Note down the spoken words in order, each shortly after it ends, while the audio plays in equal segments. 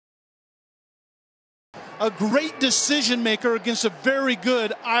a great decision maker against a very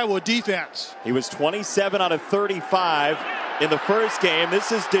good Iowa defense. He was 27 out of 35 in the first game.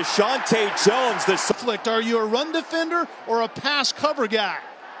 This is Deshaunte Jones. Are you a run defender or a pass cover guy?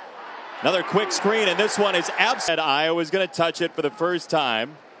 Another quick screen, and this one is absent. Iowa's going to touch it for the first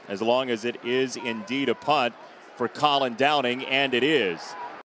time, as long as it is indeed a punt for Colin Downing, and it is.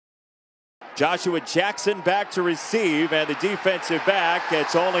 Joshua Jackson back to receive, and the defensive back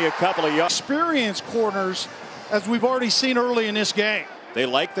gets only a couple of yards. Experienced corners, as we've already seen early in this game. They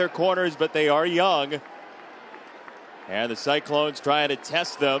like their corners, but they are young. And the Cyclones trying to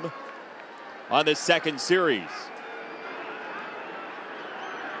test them on this second series.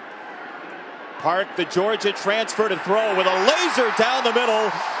 Park, the Georgia transfer to throw with a laser down the middle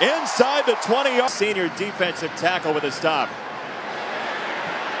inside the 20-yard. Senior defensive tackle with a stop.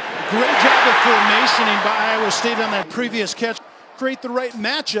 Great job of formationing by Iowa State on that previous catch. Create the right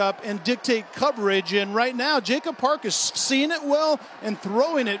matchup and dictate coverage. And right now, Jacob Park is seeing it well and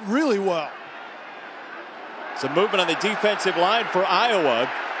throwing it really well. Some movement on the defensive line for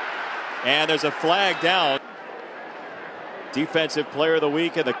Iowa. And there's a flag down. Defensive player of the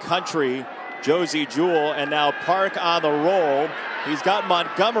week in the country, Josey Jewell, and now Park on the roll. He's got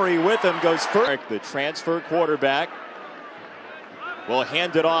Montgomery with him, goes first. The transfer quarterback will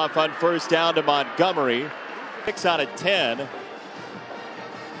hand it off on first down to Montgomery. 6 out of 10.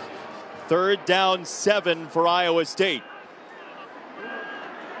 Third down 7 for Iowa State.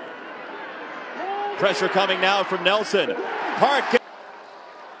 Pressure coming now from Nelson.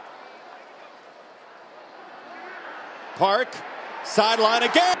 Park, sideline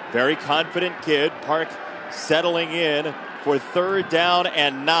again. Very confident kid. Park settling in for third down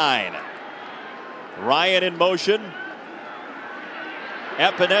and 9. Ryan in motion.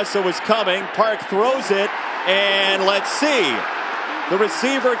 Epinesa was coming. Park throws it, and let's see. The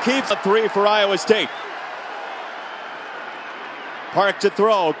receiver keeps a 3 for Iowa State. Park to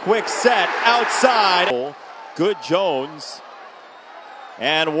throw. Quick set outside. Good Jones.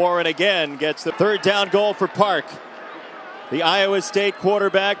 And Warren again gets the third down goal for Park. The Iowa State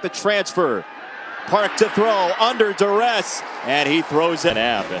quarterback, the transfer. Park to throw under duress, and he throws it.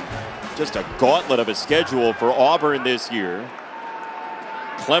 And just a gauntlet of a schedule for Auburn this year.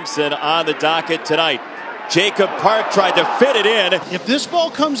 Clemson on the docket tonight. Jacob Park tried to fit it in. If this ball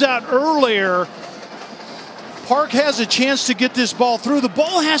comes out earlier, Park has a chance to get this ball through. The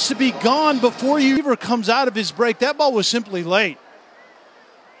ball has to be gone before you comes out of his break. That ball was simply late.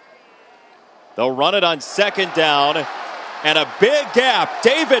 They'll run it on second down. And a big gap.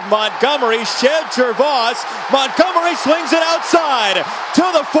 David Montgomery shed Gervais. Montgomery swings it outside to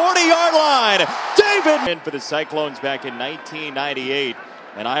the 40-yard line. David in for the Cyclones back in 1998.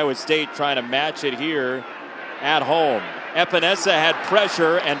 And Iowa State trying to match it here at home. Epinesa had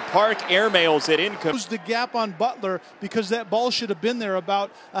pressure, and Park airmails it in. Close the gap on Butler because that ball should have been there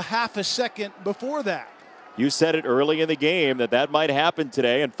about a half a second before that. You said it early in the game that might happen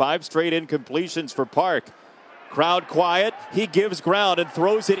today, and 5 straight incompletions for Park. Crowd quiet. He gives ground and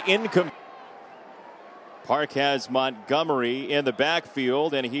throws it incomplete. Park has Montgomery in the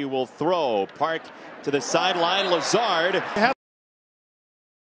backfield, and he will throw. Park to the sideline. Lazard. Have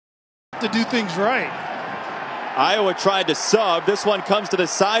to do things right. Iowa tried to sub. This one comes to the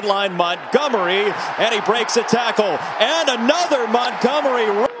sideline. Montgomery, and he breaks a tackle. And another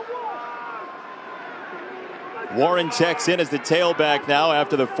Montgomery. Warren checks in as the tailback now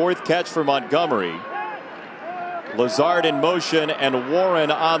after the 4th catch for Montgomery. Lazard in motion and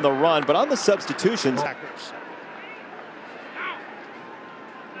Warren on the run, but on the substitutions.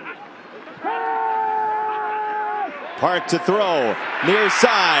 Park to throw, near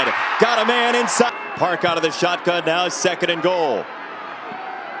side, got a man inside. Park out of the shotgun now, 2nd and goal.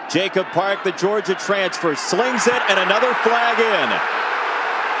 Jacob Park, the Georgia transfer, slings it, and another flag in.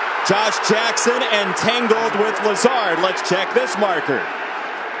 Josh Jackson entangled with Lazard. Let's check this marker.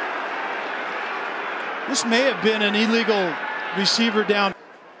 This may have been an illegal receiver down.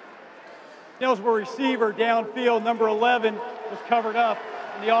 Eligible receiver downfield, number 11, was covered up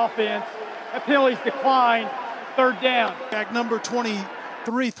in the offense. That penalty's declined. 3rd down. Back number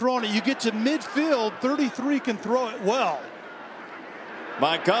 23 throwing it. You get to midfield, 33 can throw it well.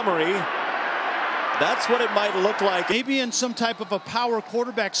 Montgomery, that's what it might look like. Maybe in some type of a power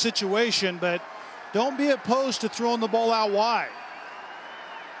quarterback situation, but don't be opposed to throwing the ball out wide.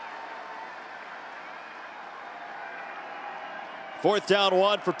 Fourth down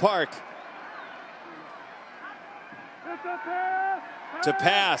 1 for Park. To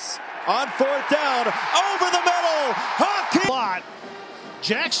pass on 4th down, over the middle, hockey.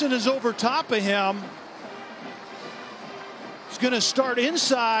 Jackson is over top of him. He's going to start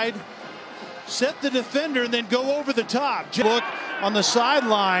inside. set the defender, and then go over the top. Look on the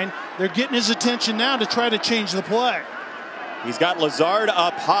sideline. They're getting his attention now to try to change the play. He's got Lazard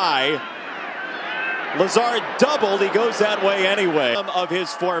up high. Lazard doubled. He goes that way anyway. Of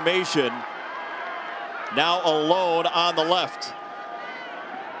his formation. Now alone on the left.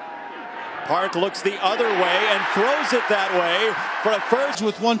 Park looks the other way and throws it that way for a first.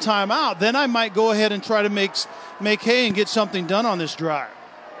 With one timeout, then I might go ahead and try to make hay and get something done on this drive.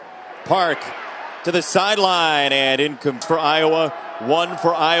 Park to the sideline and income for Iowa, one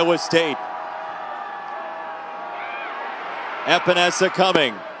for Iowa State. Epinesa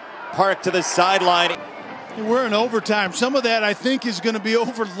coming. Park to the sideline. We're in overtime. Some of that I think is going to be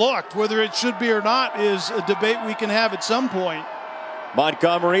overlooked. Whether it should be or not is a debate we can have at some point.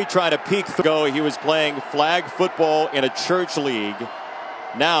 Montgomery trying to peek through. He was playing flag football in a church league.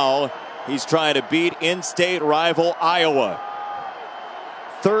 Now he's trying to beat in-state rival Iowa.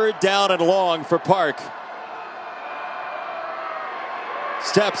 Third down and long for Park.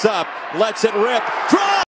 Steps up, lets it rip. Draw!